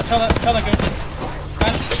 Yeah. Tell that. Good.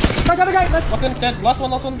 Nice. Got the other guy. Nice. What's in? Dead. Last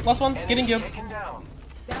one. Getting you.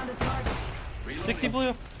 60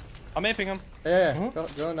 blue. I'm aping him. Yeah.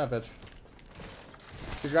 Go in that bitch.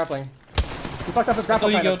 He's grappling. He fucked up his grapple.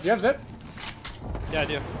 all you Kind of. go. Do you have zip? Yeah, I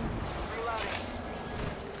do.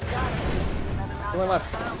 He went left.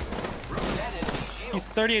 He's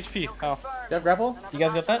 30 HP. How? Do you have grapple? You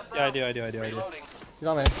guys got that? Yeah, I do. He's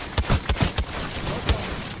on me.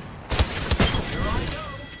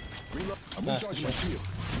 I'm Nice. recharging my shield.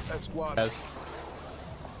 That squad. Guys.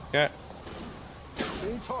 Okay.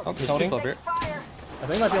 Oh, there's holding. people up here. I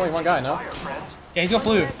think might be only one guy, no? Yeah, he's got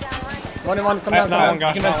blue. One in one, come That's down,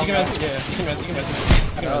 not come one down. guy. You can res. Yeah, you can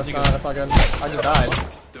res. No, that's not good. I just died.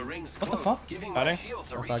 What the fuck? Howdy.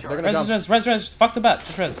 That's not good. They're gonna jump. Res. Fuck the bat.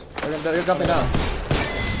 Just res. They're jumping down.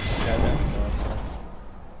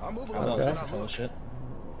 I'm moving That on. was Okay. control shit.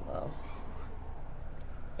 Wow.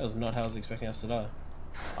 That was not how I was expecting us to die.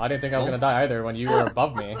 I didn't think I was gonna die either when you were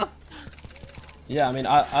above me. Yeah, I mean,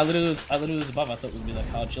 I literally was above. I thought it would be like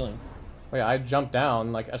hard chilling. Wait, I jumped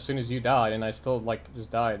down like as soon as you died, and I still like just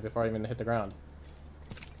died before I even hit the ground.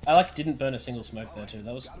 I like didn't burn a single smoke there too.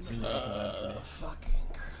 That was really fucking bad for me. Fucking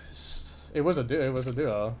Christ. It was a duo. It was a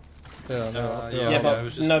duo. Yeah, it but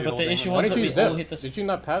was just no, the but the old issue thing. Why was didn't that you we all zip? hit the. Did you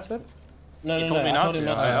not pass zip? No, told me I not told him to.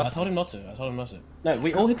 not to. I I asked told him not to. No,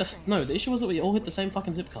 we all hit the. No, the issue was that we all hit the same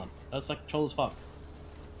fucking zip con. That's like troll as fuck.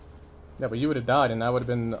 Yeah, but you would have died, and I would have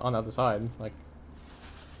been on the other side. Like,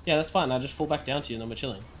 Yeah, that's fine. I just fall back down to you, and then we're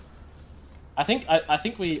chilling. I think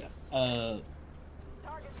we.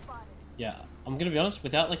 Yeah, I'm gonna be honest.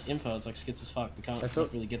 Without like info, it's like skits as fuck. We can't like,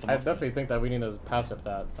 really get them. I off definitely think that we need to pass zip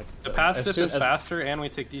that. Like, The path as zip soon is faster, and we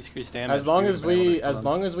take decreased damage. As long We as would've been able we, to kill as them.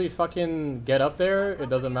 long as we fucking get up there, it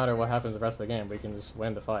doesn't matter what happens the rest of the game. We can just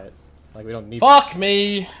win the fight. Like we don't need. Fuck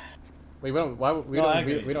me. We don't. Why? We No, I don't.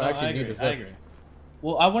 agree. We don't No, actually I need agree. the zip. I agree.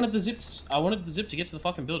 Well, I wanted the zips. I wanted the zip to get to the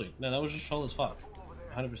fucking building. No, that was just troll as fuck.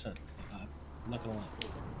 100%. I'm not gonna lie.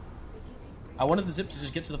 I wanted the zip to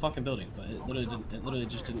just get to the fucking building, but it literally didn't. It literally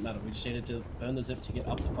just didn't matter. We just needed to burn the zip to get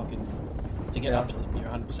up the fucking. To get Yeah. up to them. You're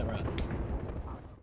 100% right.